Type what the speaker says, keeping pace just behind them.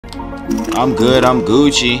I'm good. I'm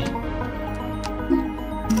Gucci.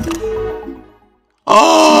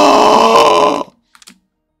 Oh!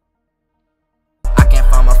 I can't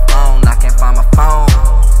find my phone. I can't find my phone.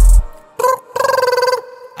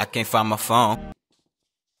 I can't find my phone.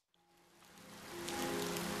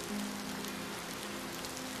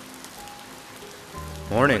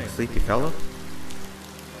 Morning, sleepy fellow.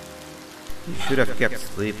 You should have kept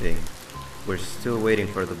sleeping. We're still waiting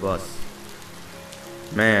for the bus.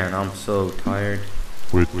 Man, I'm so tired.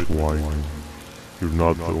 Quit whining. You're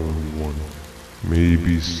not the only one.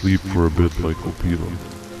 Maybe sleep for a bit like Opila.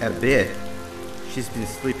 A bit. She's been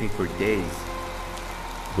sleeping for days.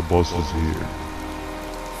 The bus is here.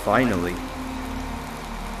 Finally.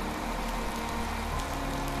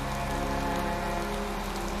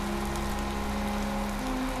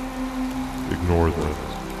 Ignore that.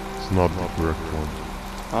 It's not the correct one.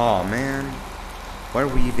 Aw, man. Why are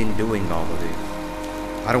we even doing all of this?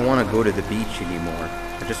 I don't want to go to the beach anymore.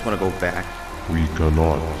 I just want to go back. We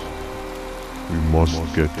cannot. We must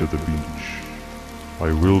get to the beach.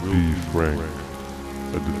 I will be frank.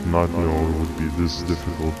 I did not know it would be this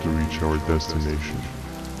difficult to reach our destination.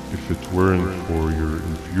 If it weren't for your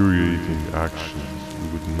infuriating actions, we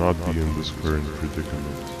would not be in this current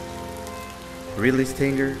predicament. Really,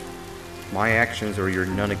 Stinger? My actions are your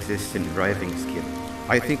non-existent driving skill.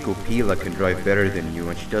 I think Opila can drive better than you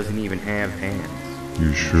and she doesn't even have hands.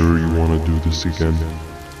 You sure you want to do this again?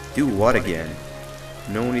 Do what again?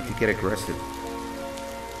 No need to get aggressive.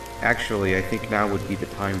 Actually, I think now would be the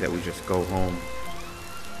time that we just go home.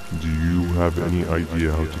 Do you have any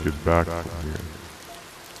idea how to get back from here?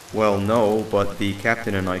 Well, no, but the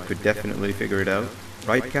captain and I could definitely figure it out.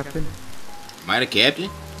 Right, Captain? Am I the captain?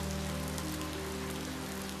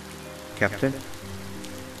 Captain?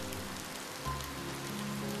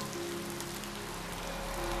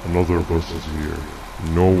 Another bus is here.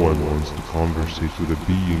 No one wants to conversate with a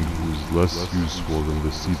being who is less useful than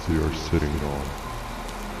the seat they are sitting on.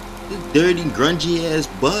 This dirty, grungy ass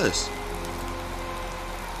bus.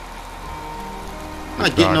 I'm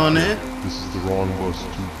not getting on there. This is the wrong bus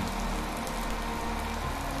too.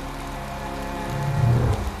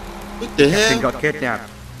 What the Captain hell? got kidnapped.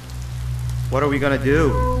 What are we gonna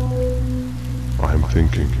do? I'm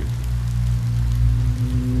thinking.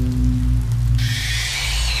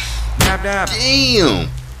 Dab dab. Damn.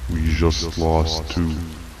 We just lost two.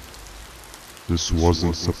 This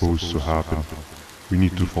wasn't supposed to happen. We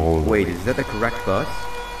need to follow Wait, them. is that the correct bus?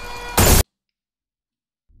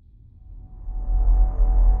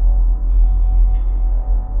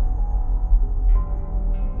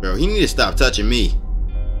 Bro, he need to stop touching me.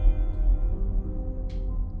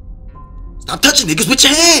 Stop touching niggas with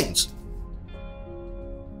your hands.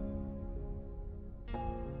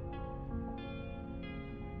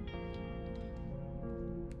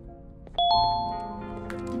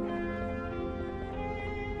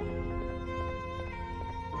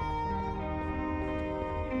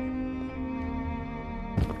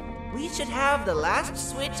 We should have the last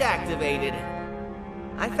switch activated.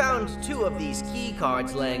 I found 2 of these key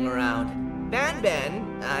cards laying around.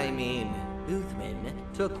 Banban, I mean, Uthman,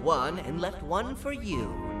 took one and left one for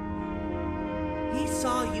you. He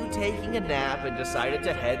saw you taking a nap and decided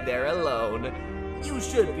to head there alone. You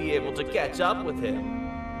should be able to catch up with him.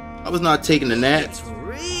 I was not taking a nap. It's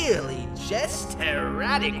really just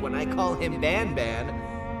erratic when I call him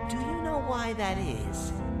Banban. Do you know why that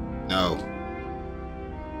is? No.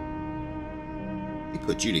 He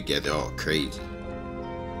put you together all crazy.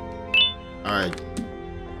 Alright.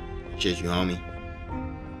 Appreciate you, homie.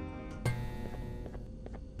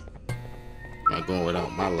 Not going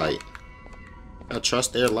without my light. I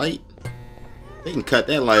trust their light. They can cut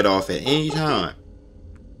that light off at any time.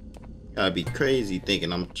 Gotta be crazy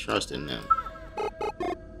thinking I'm trusting them.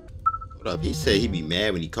 Hold up, he said he'd be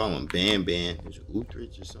mad when he call him Banban. It's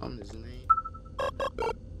Uthrich or something, his name.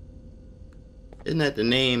 Isn't that the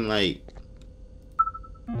name, like,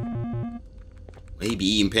 when he be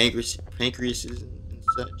eating pancreases and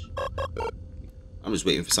such? I'm just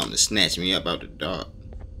waiting for something to snatch me up out the dark.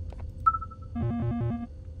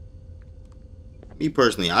 Me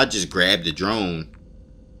personally, I just grab the drone.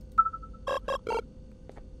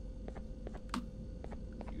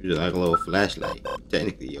 Use it like a little flashlight.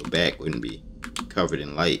 Technically, your back wouldn't be covered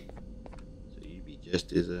in light, so you'd be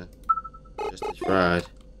just as fried.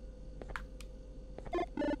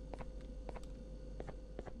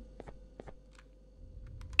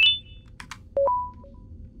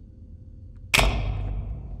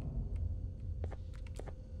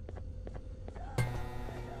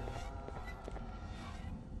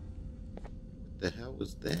 The hell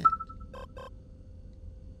was that?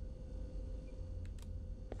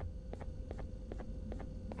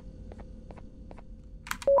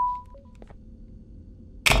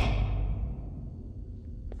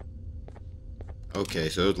 Okay,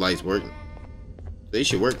 so those lights working. They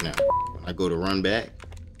should work now. When I go to run back.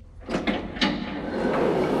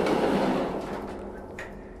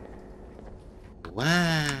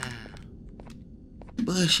 Wow.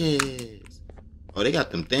 Bushes. Oh, they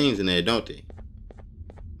got them things in there, don't they?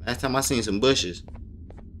 Last time I seen some bushes.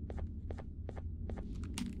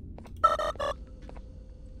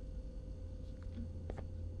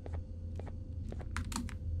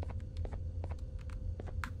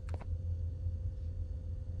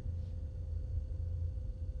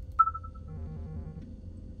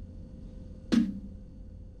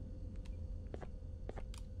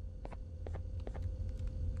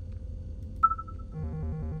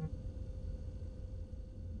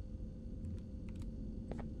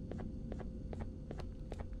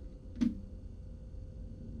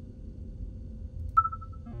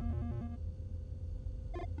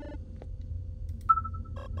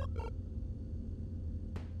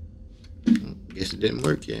 Guess it didn't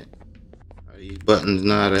work yet. Are these buttons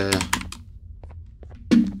not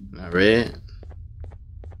red?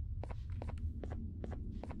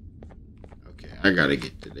 Okay, I gotta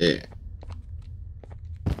get to there.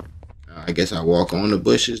 I guess I walk on the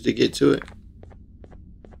bushes to get to it.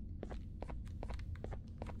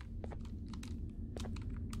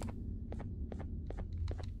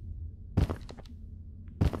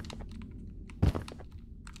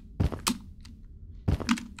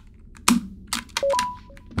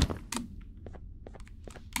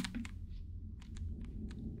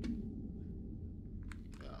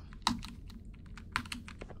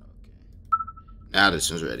 Now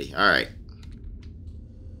this one's ready. All right.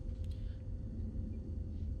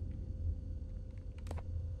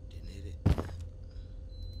 Didn't hit it.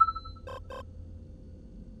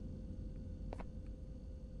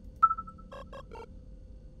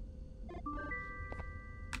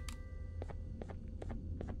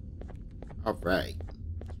 All right.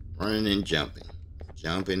 Running and jumping.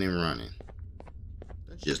 Jumping and running.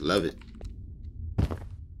 I just love it.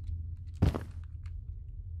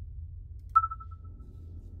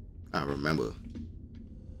 I remember.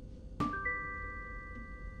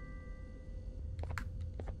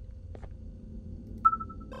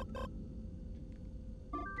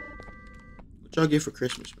 What y'all get for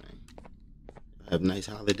Christmas, man? Have a nice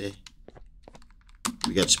holiday.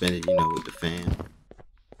 We got to spend it, with the fam. Hope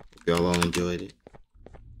y'all all enjoyed it.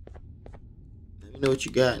 Let me know what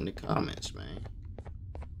you got in the comments, man.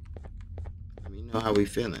 Let me know how we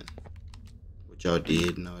feeling. What y'all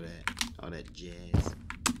did and all that jazz.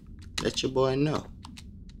 Let your boy know.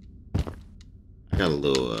 I got a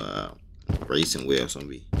little racing wheel, so I'm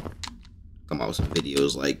gonna come out with some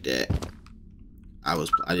videos like that. I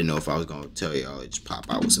didn't know if I was gonna tell y'all, just pop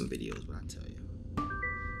out with some videos, but I'll tell y'all.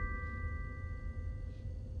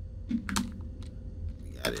 We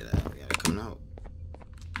got it coming out.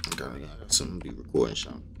 I got something to be recording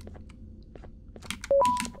something.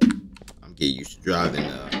 I'm getting used to driving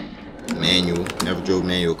manual. Never drove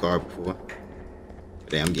manual car before.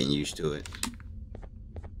 I'm getting used to it.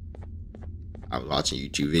 I was watching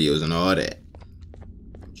YouTube videos and all that.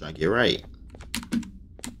 I'm trying to get right.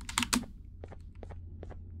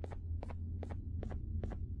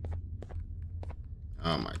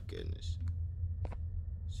 Oh my goodness.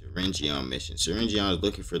 Syringeon mission. Syringeon is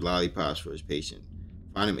looking for lollipops for his patient.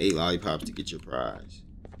 Find him 8 lollipops to get your prize.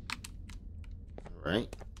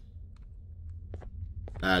 Alright.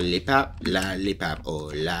 Lollipop, lollipop,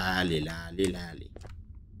 oh lolly, lolly, lolly.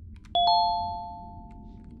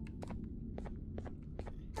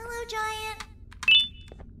 Giant.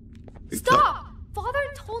 Stop! Father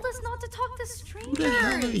told us not to talk to strangers. Who the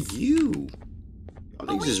hell are you? Y'all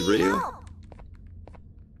think this is real? Help.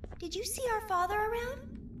 Did you see our father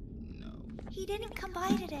around? No. He didn't come by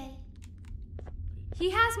today.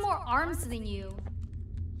 He has more arms than you.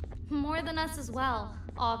 More than us as well,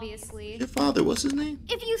 obviously. Your father, what's his name?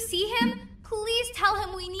 If you see him, please tell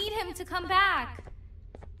him we need him to come back.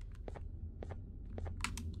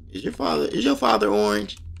 Is your father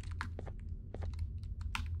orange?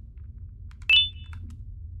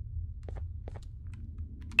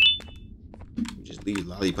 Just leave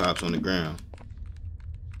lollipops on the ground.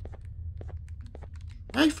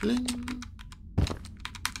 Rifling.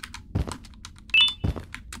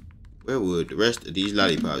 Where would the rest of these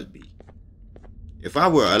lollipops be? If I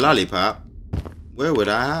were a lollipop, where would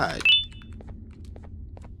I hide?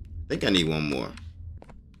 I think I need one more.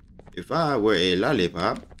 If I were a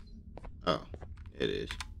lollipop, oh, it is.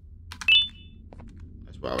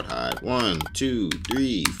 That's where I would hide. 1, 2,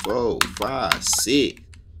 3, 4, 5, 6.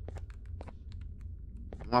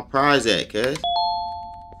 Where my prize at, cuz?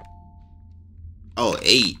 Oh,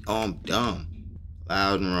 8. Oh, I'm dumb.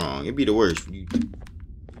 Loud and wrong. It'd be the worst. You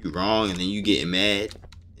wrong and then you getting mad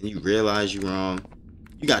and you realize you're wrong.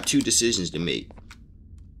 You got two decisions to make.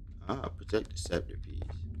 Protect the scepter piece.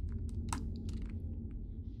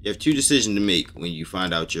 You have two decisions to make when you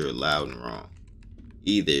find out you're loud and wrong.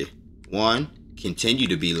 Either one, continue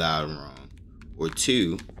to be loud and wrong, or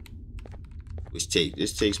two, this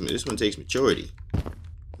one takes maturity.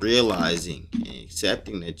 Realizing and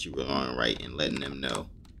accepting that you were wrong, right, and letting them know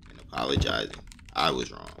and apologizing. I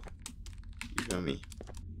was wrong. You feel me?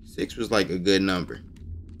 6 was like a good number.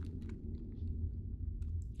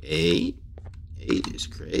 8 is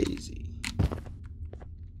crazy.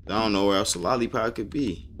 I don't know where else a lollipop could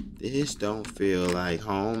be. This don't feel like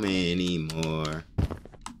home anymore.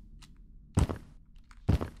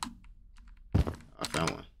 I found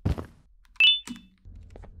one.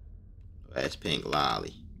 Oh, that's pink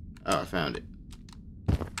lolly. Oh, I found it.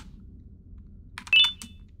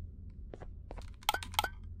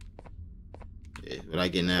 Yeah, what I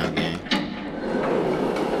get now, gang?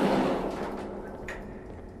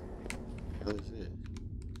 What is this?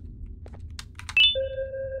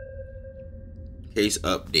 Case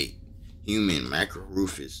update. Human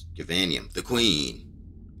Macrorufus Gavanium, the Queen.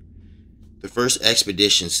 The first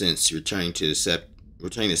expedition since returning the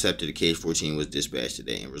scepter to Cage 14 was dispatched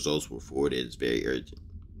today, and results were forwarded as very urgent.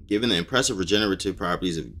 Given the impressive regenerative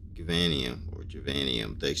properties of Gavanium,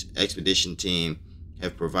 the expedition team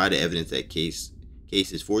have provided evidence that cases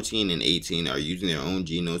 14 and 18 are using their own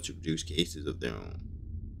genomes to produce cases of their own.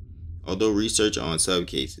 Although research on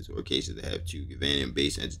subcases or cases that have two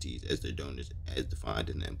Gavanium-based entities as their donors, as defined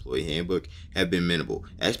in the employee handbook, have been minimal,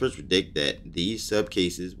 experts predict that these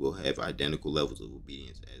subcases will have identical levels of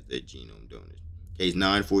obedience as their genome donors. Case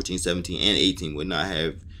 9, 14, 17, and 18 would not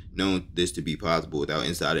have known this to be possible without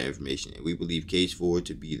insider information, and we believe Case 4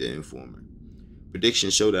 to be the informer.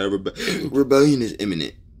 Predictions show that a rebellion is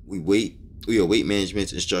imminent. We await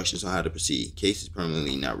management's instructions on how to proceed. Case is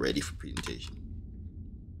permanently not ready for presentation.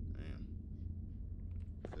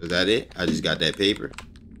 Is that it? I just got that paper.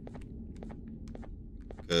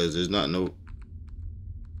 Because there's not no...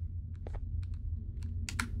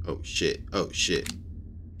 Oh shit. Oh shit.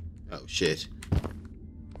 Oh shit.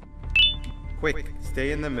 Quick,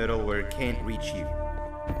 stay in the middle where it can't reach you.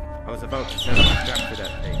 I was about to set up a trap for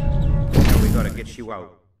that thing. Now we gotta get you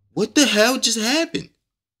out. What the hell just happened?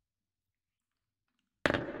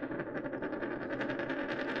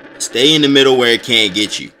 Stay in the middle where it can't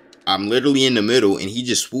get you. I'm literally in the middle and he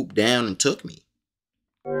just swooped down and took me.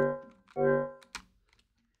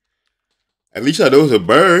 At least I know it's a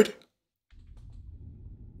bird.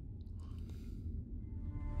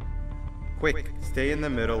 Quick, stay in the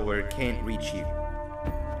middle where it can't reach you.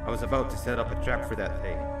 I was about to set up a trap for that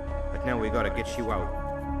thing, but now we gotta get you out.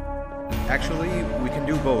 Actually, we can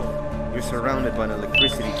do both. You're surrounded by an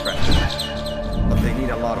electricity trap, but they need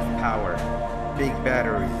a lot of power. Big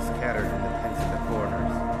batteries scattered in the tents in the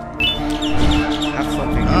corners. Have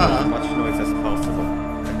something to make as much noise as possible,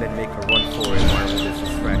 and then make a run for it while we're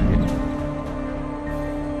distracted.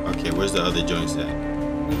 Okay, where's the other joints at?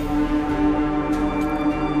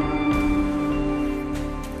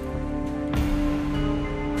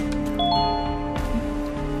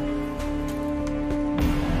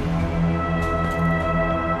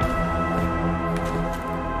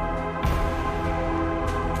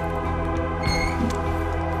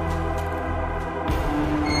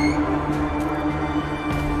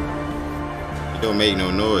 Don't make no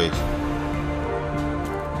noise.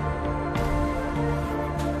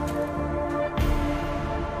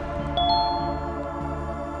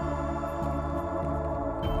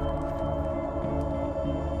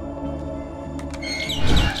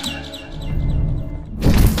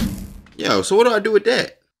 Yo, so what do I do with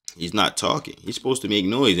that? He's not talking. He's supposed to make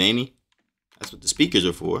noise, ain't he? That's what the speakers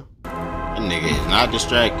are for. That nigga is not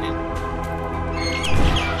distracted.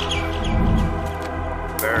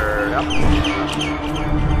 Bird up.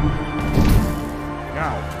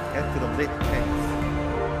 Now, head to the lit tents.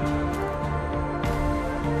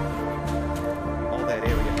 All that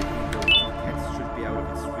area between those two tents should be out of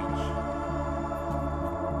its reach.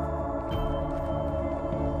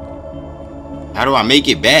 How do I make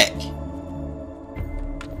it back?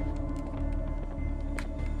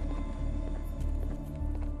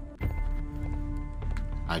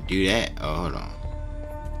 I do that? Oh, hold on.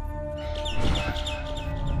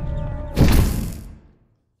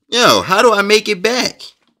 Yo, how do I make it back?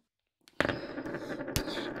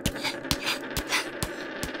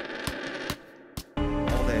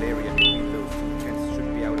 All that area between those two tents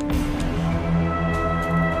should be out of its reach.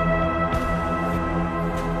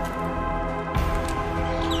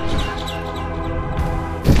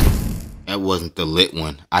 That wasn't the lit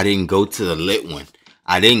one. I didn't go to the lit one.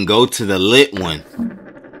 I didn't go to the lit one.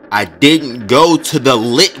 I didn't go to the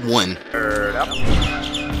lit one.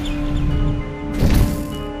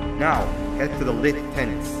 Now, head to the lit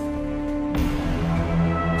tents.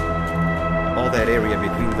 All that area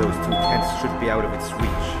between those two tents should be out of its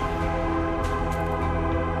reach.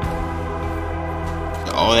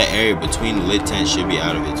 So all that area between the lit tents should be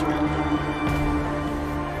out of its reach.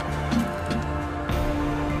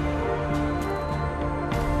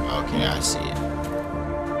 Okay, I see it.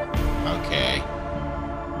 Okay.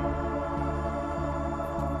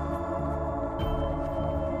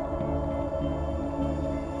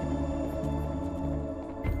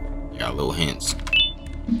 Got little hints.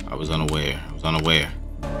 I was unaware.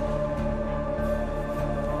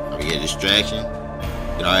 We get a distraction.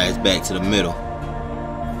 Get our ass back to the middle.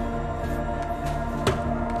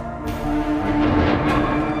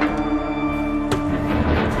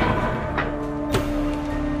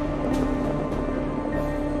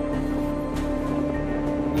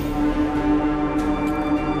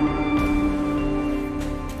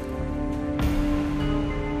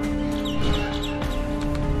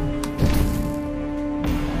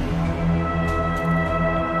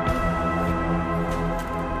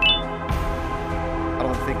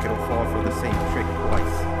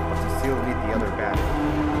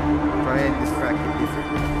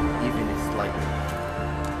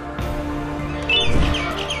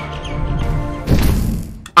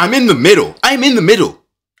 I'm in the middle. I'm in the middle.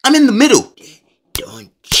 I'm in the middle. Don't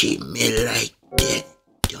treat me like that.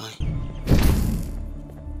 Don't.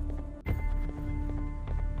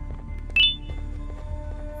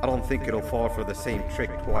 I don't think it'll fall for the same trick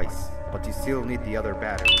twice, but you still need the other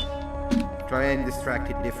battery. Try and distract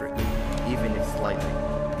it differently, even if slightly.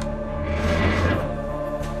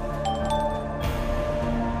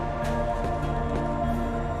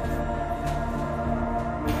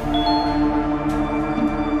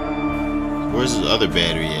 Where's the other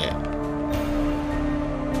battery at?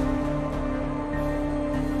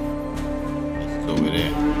 It's over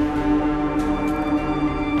there.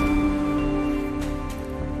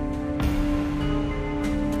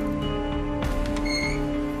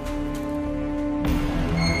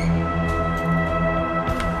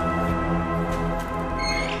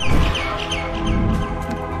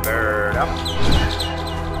 Bird up.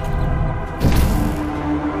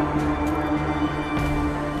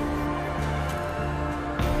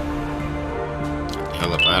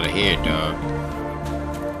 Hell up out of here, dog.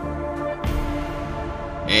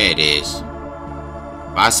 There it is.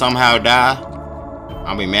 If I somehow die,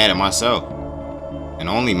 I'll be mad at myself. And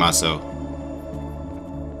only myself.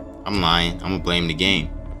 I'm lying. I'm gonna blame the game.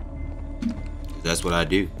 'Cause that's what I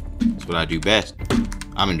do. That's what I do best.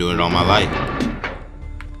 I've been doing it all my life.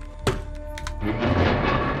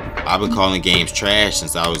 I've been calling games trash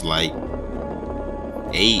since I was like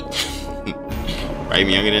 8. Right,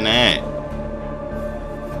 even younger than that.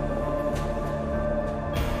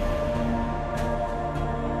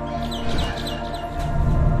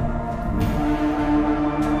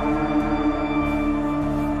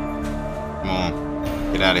 Come on,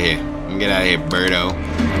 get out of here. Let me get out of here, birdo.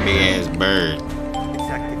 Big ass bird. It's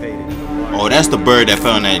activated. Oh, that's the bird that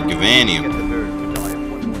fell in that Get Gavanium. the bird to dive one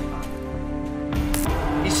more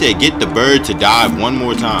time. He said, get the bird to dive one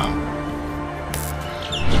more time.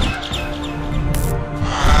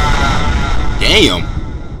 Damn.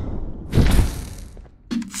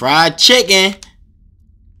 Fried chicken.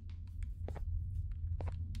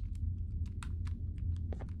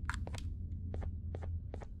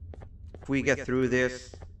 If we get through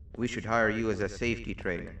this, we should hire you as a safety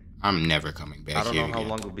trainer. I'm never coming back I don't here know how again.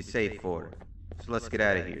 long we'll be safe for, so let's get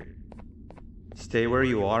out of here. Stay where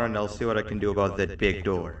you are and I'll see what I can do about that big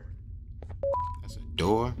door. That's a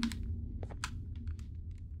door.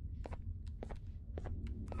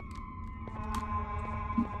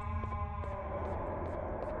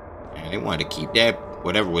 And they wanted to keep that,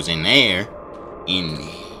 whatever was in there.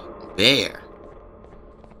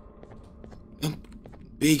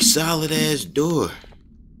 Big solid ass door.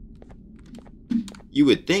 You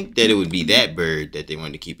would think that it would be that bird that they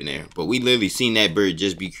wanted to keep in there, but we literally seen that bird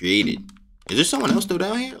just be created. Is there someone else still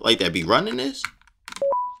down here like that be running this?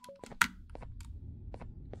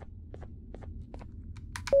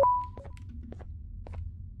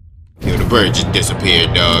 Yo, the bird just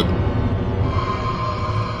disappeared, dog.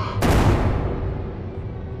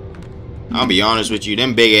 I'll be honest with you,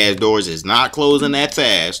 them big ass doors is not closing that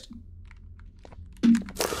fast.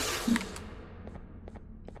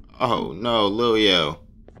 Oh no, Lil Yo.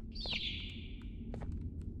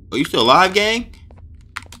 Oh, you still alive, gang?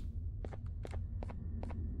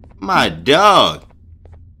 My dog.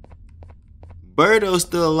 Birdo's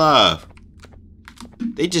still alive.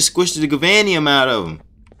 They just squished the Gavanium out of him.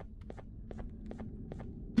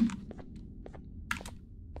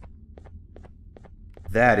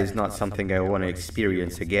 That is not something I want to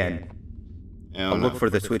experience again. Hell I'll no. look for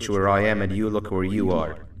the switch where I am and you look where you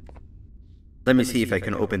are. Let me see if I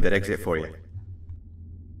can open that exit for you.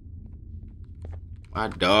 My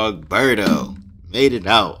dog Birdo made it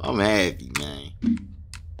out. I'm happy, man.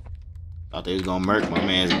 Thought they was gonna murk my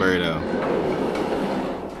man's Birdo.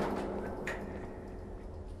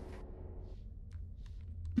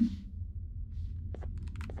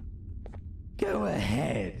 Go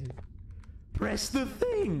ahead. Press the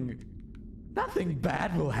thing. Nothing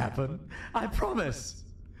bad will happen. I promise.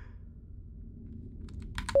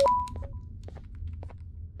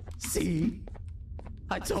 See?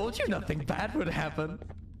 I told you nothing bad would happen.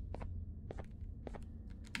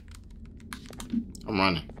 I'm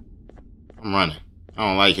running. I'm running. I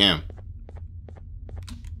don't like him.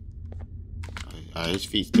 His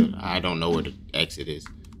feet still. I don't know where the exit is.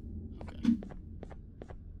 Okay.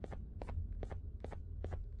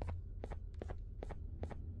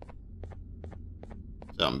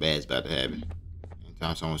 Something bad's about to happen.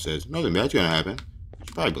 Anytime someone says nothing bad's gonna happen, you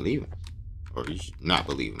should probably believe him, or you should not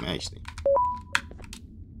believe him. Actually.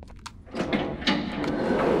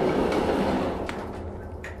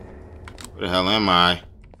 Where the hell am I?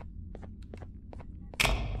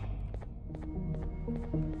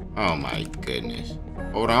 Oh my goodness.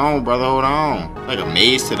 Hold on, brother, hold on. Like a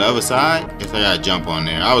maze to the other side? Guess I gotta jump on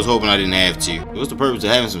there. I was hoping I didn't have to. What's the purpose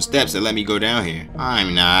of having some steps that let me go down here?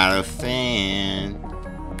 I'm not a fan.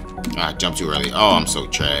 I jumped too early. Oh, I'm so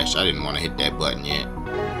trash. I didn't want to hit that button yet.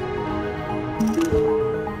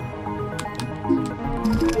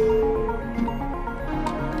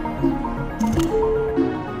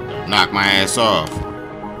 Knock my ass off.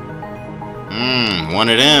 One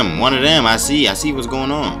of them. One of them. I see what's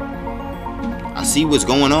going on. I see what's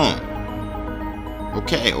going on.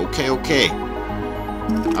 Okay. Alright.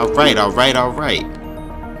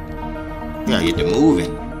 Gotta get to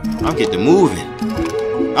moving. I'ma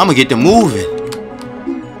get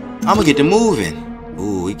to moving.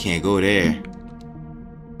 Ooh, we can't go there.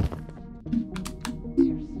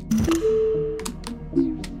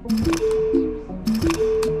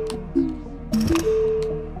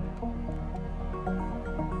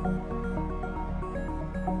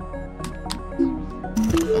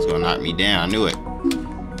 That's gonna knock me down. I knew it.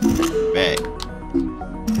 Back.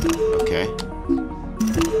 Okay.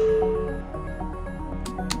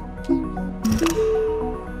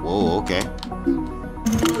 Whoa, okay.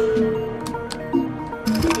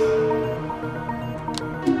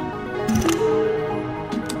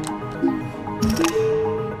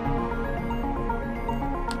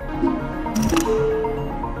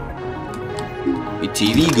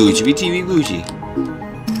 BTV Gucci.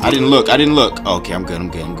 I didn't look. Okay, I'm good. I'm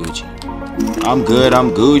Gucci. I'm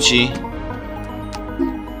Gucci.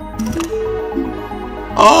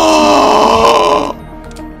 Oh!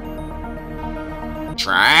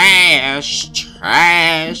 Trash.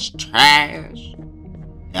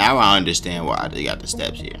 Now I understand why they got the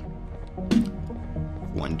steps here.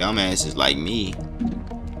 When dumbasses like me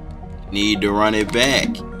need to run it back.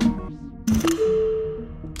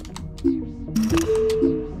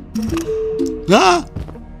 Ah!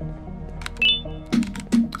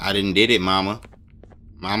 I didn't did it, mama.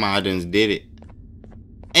 I didn't did it.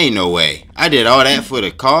 Ain't no way. I did all that for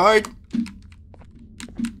the card.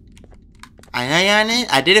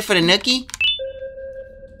 I did it for the nookie.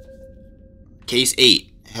 Case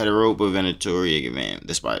 8. Heteropovenatoria command.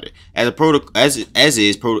 The spider. As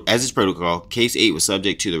is protocol, Case 8 was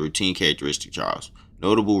subject to the routine characteristic trials.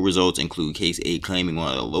 Notable results include Case 8 claiming one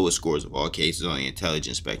of the lowest scores of all cases on the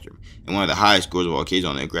intelligence spectrum and one of the highest scores of all cases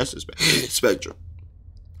on the aggressive spectrum.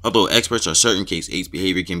 Although experts are certain Case 8's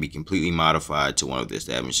behavior can be completely modified to one of the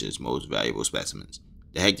establishment's most valuable specimens.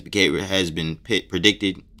 The hectic behavior has been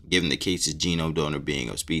predicted given the case's genome donor being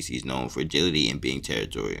of species known for agility and being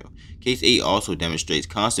territorial. Case 8 also demonstrates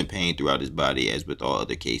constant pain throughout his body as with all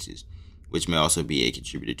other cases, which may also be a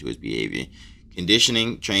contributor to his behavior.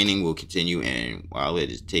 Conditioning training will continue, and while it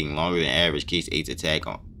is taking longer than average, Case 8's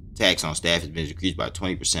attacks on staff has been decreased by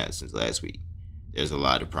 20% since last week. There's a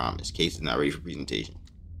lot of promise. Case is not ready for presentation.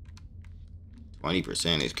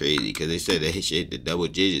 20% is crazy because they said they hit the double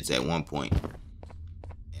digits at one point.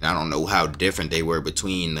 And I don't know how different they were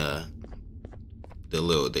between the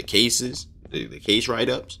cases, the case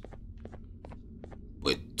write-ups.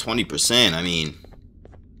 But 20%, I mean,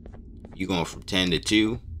 you going from 10 to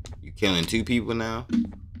 2, you killing 2 people now.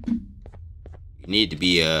 You need to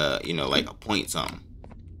be like a point something,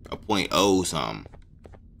 a .0 something.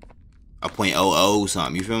 a .00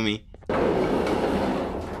 something. You feel me?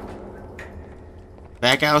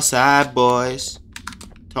 Back outside, boys.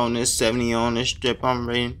 Tone this 70 on this strip. I'm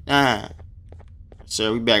ready.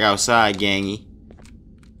 Sir, we back outside, gangy.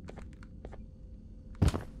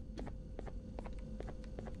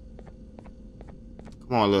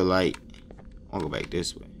 Come on, little light. I wanna go back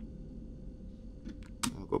this way.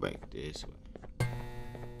 I'm gonna go back this way.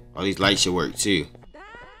 All these lights should work too.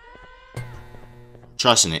 I'm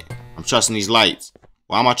trusting it. I'm trusting these lights.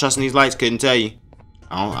 Why am I trusting these lights? Couldn't tell you.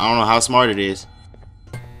 I don't know how smart it is.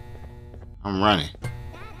 I'm running.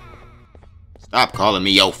 Stop calling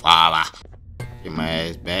me your father. Get my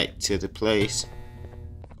ass back to the place.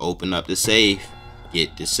 Open up the safe.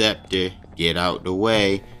 Get the scepter. Get out the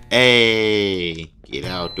way. Hey, get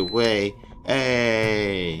out the way.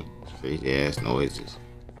 Hey, crazy ass noises.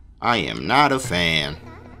 I am not a fan.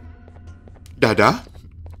 Dada?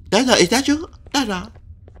 Dada, is that you? Dada?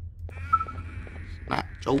 Not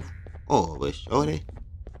Joe. Oh, but shorty.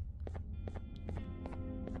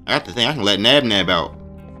 I got the thing. I can let Nab out.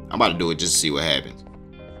 I'm about to do it just to see what happens.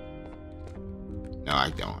 No, I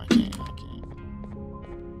don't. I can't.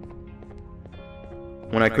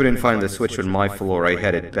 When I couldn't find the switch on my floor, I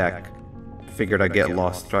headed back. Figured I'd get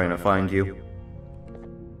lost trying to find you.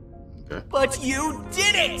 Okay. But you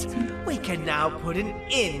did it! We can now put an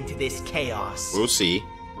end to this chaos. We'll see.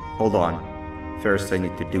 Hold on. First, I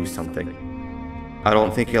need to do something. I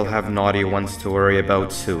don't think he'll have naughty ones to worry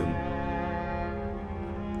about soon.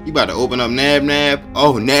 You about to open up Nab?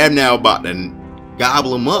 Oh, Nab about to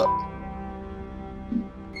gobble him up.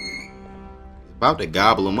 About to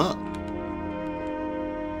gobble him up.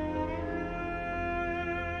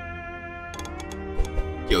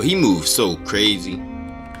 Yo, he moves so crazy.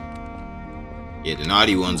 Yeah, the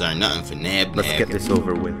naughty ones are nothing for Nab. Let's get this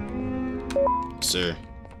over with. Sir.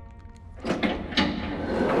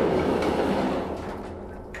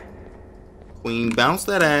 Queen, bounce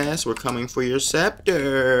that ass. We're coming for your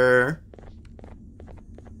scepter.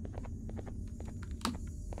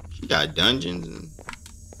 She got dungeons and...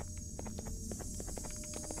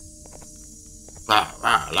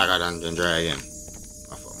 like a dungeon dragon.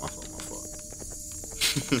 My fault.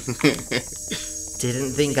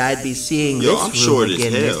 Didn't think I'd be seeing Yo, this I'm room short as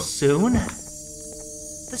again hell. this soon.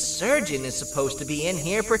 The surgeon is supposed to be in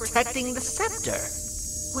here protecting the scepter.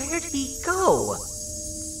 Where'd he go?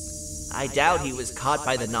 I doubt he was caught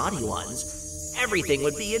by the naughty ones. Everything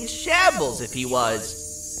would be in shambles if he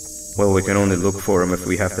was. Well, we can only look for him if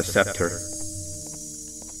we have the scepter.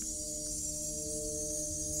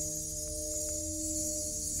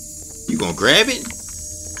 You gonna grab it?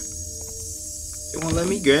 You won't let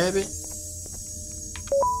me grab it?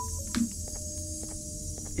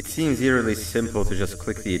 It seems eerily simple to just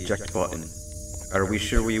click the eject button. Are we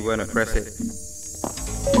sure we want to press it?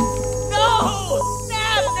 No!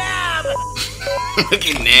 Nab! Look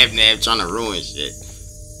at Nab trying to ruin shit.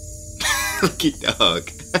 Look at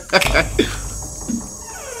dog.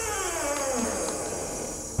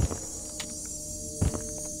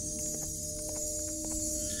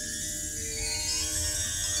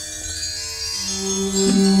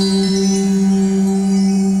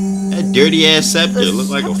 That dirty ass scepter looks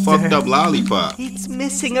like a fucked up lollipop. It's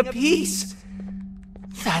missing a piece.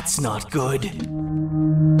 That's not good.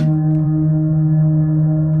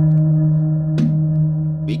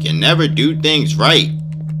 We can never do things right.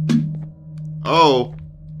 Oh,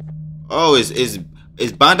 it's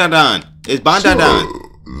Banban. It's Banban. So,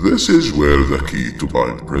 this is where the key to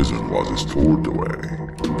Garten prison was stored away.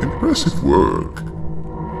 Impressive work.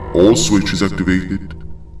 All switches activated,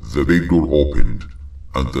 the big door opened,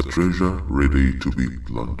 and the treasure ready to be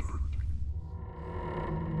plundered.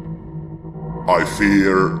 I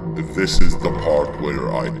fear this is the part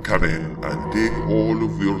where I come in and take all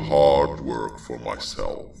of your hard work for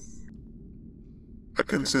myself. I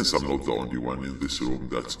can sense I'm not the only one in this room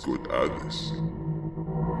that's good at this.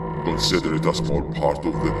 Consider it a small part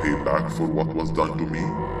of the payback for what was done to me.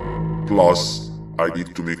 Plus, I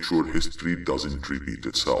need to make sure history doesn't repeat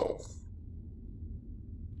itself.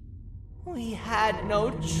 We had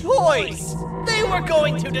no choice. They were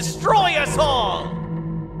going to destroy us all.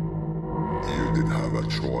 You did have a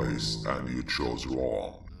choice, and you chose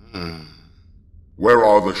wrong. Where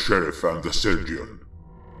are the sheriff and the surgeon?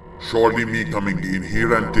 Surely me coming in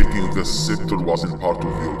here and taking the scepter wasn't part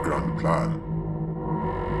of your grand plan.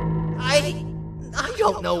 I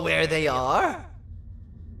don't know where they are.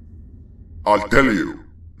 I'll tell you,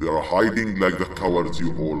 they are hiding like the cowards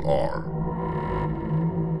you all are.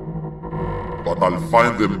 But I'll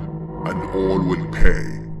find them, and all will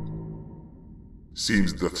pay.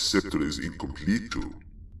 Seems that scepter is incomplete too.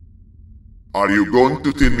 Are you going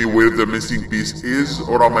to tell me where the missing piece is,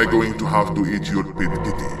 or am I going to have to eat your pet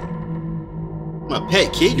kitty? My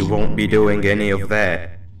pet kitty? You won't be doing any of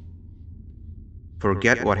that.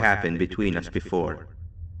 Forget what happened between us before.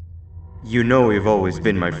 You know you've always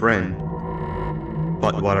been my friend.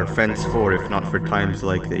 But what are friends for if not for times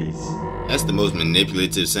like these? That's the most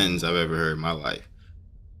manipulative sentence I've ever heard in my life.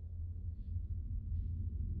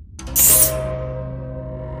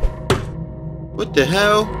 What the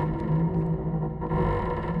hell?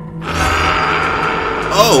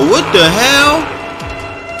 Oh, what the hell?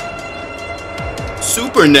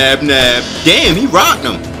 Super nab nab. Damn, he rocked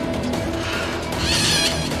him.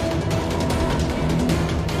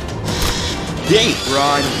 Dang.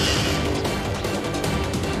 Run.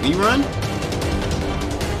 Me run?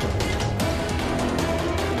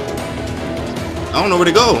 I don't know where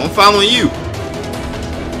to go. I'm following you.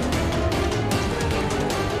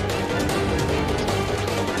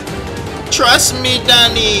 Trust me,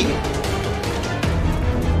 Danny.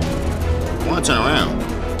 I want to turn around.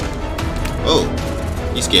 Oh,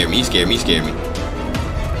 he scared me. He scared me. He scared me.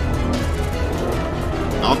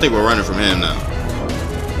 I don't think we're running from him now.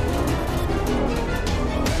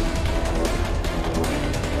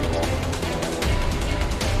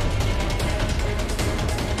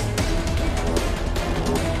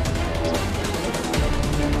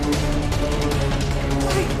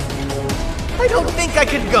 I don't think I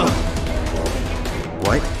could go.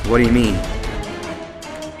 What? What do you mean?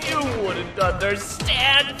 You wouldn't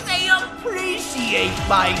understand. They appreciate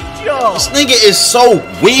my joke. This nigga is so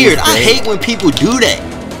weird. I hate when people do that.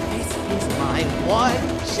 This is my one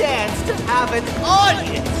chance to have an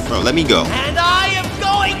audience. Bro, let me go. And I am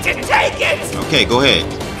going to take it. Okay, go ahead.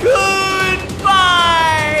 Goodbye.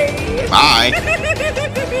 Bye.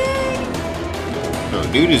 Bro,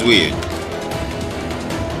 dude is weird.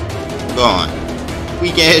 Go on.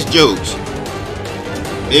 Weak ass jokes.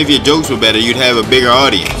 If your jokes were better, you'd have a bigger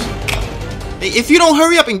audience. Hey, if you don't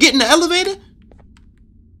hurry up and get in the elevator.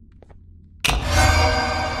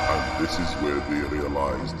 And this is where they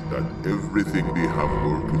realized that everything they have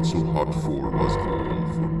worked so hard for was all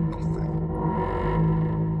for nothing.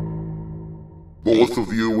 Both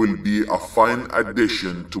of you will be a fine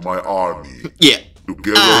addition to my army. Yeah.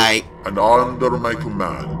 Together and under my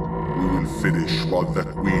command, we will finish what the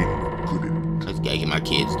Queen couldn't. Let's gotta get my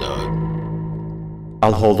kids, dog.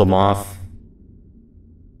 I'll hold them off.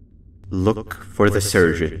 Look for the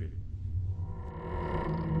surgeon.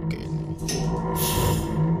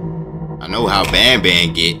 I know how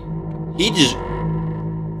Banban get. He just...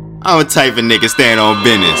 I'm a type of nigga stand on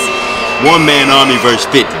business. One man army versus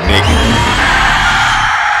 50, nigga.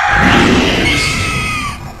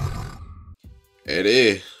 It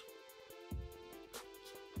is.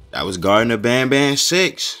 That was Garten of Banban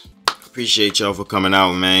 6. Appreciate y'all for coming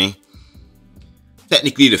out, man.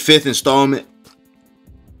 Technically the 5th installment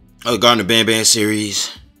of the Garten of Banban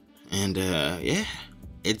series. And yeah,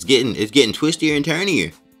 it's getting twistier and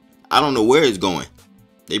turnier. I don't know where it's going.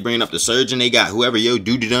 They bringing up the surgeon. They got whoever yo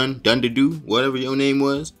done to do, whatever your name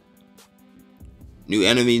was. New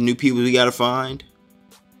enemies, new people we gotta find.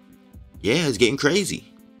 Yeah, it's getting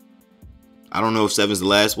crazy. I don't know if 7's the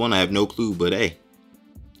last one. I have no clue, but hey,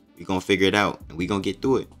 we gonna figure it out and we gonna get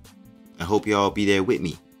through it. I hope y'all be there with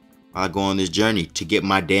me while I go on this journey to get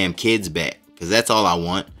my damn kids back, because that's all I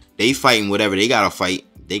want. They fighting whatever they gotta fight.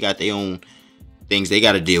 They got their own things they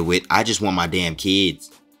gotta deal with. I just want my damn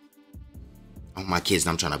kids. I want my kids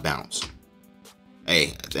and I'm trying to bounce.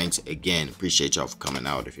 Hey, thanks again. Appreciate y'all for coming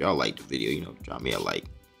out. If y'all liked the video, you know, drop me a like,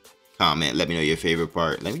 comment, let me know your favorite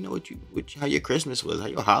part. Let me know how your Christmas was, how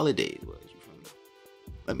your holidays was. You feel me?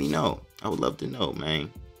 Let me know. I would love to know,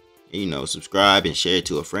 man. And, you know, subscribe and share it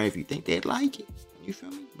to a friend if you think they'd like it. You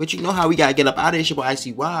feel me? But you know how we gotta get up out of here. It's your boy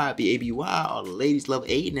ICY, BABY. All the ladies love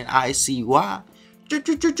Aiden and ICY.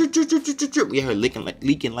 We heard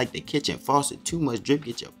leaking like the kitchen faucet. Too much drip,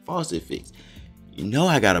 get your faucet fixed. You know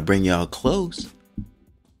I gotta bring y'all close.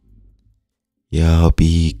 Y'all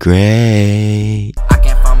be great. I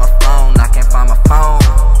can't find my phone. I can't find my phone.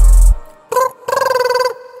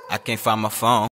 I can't find my phone.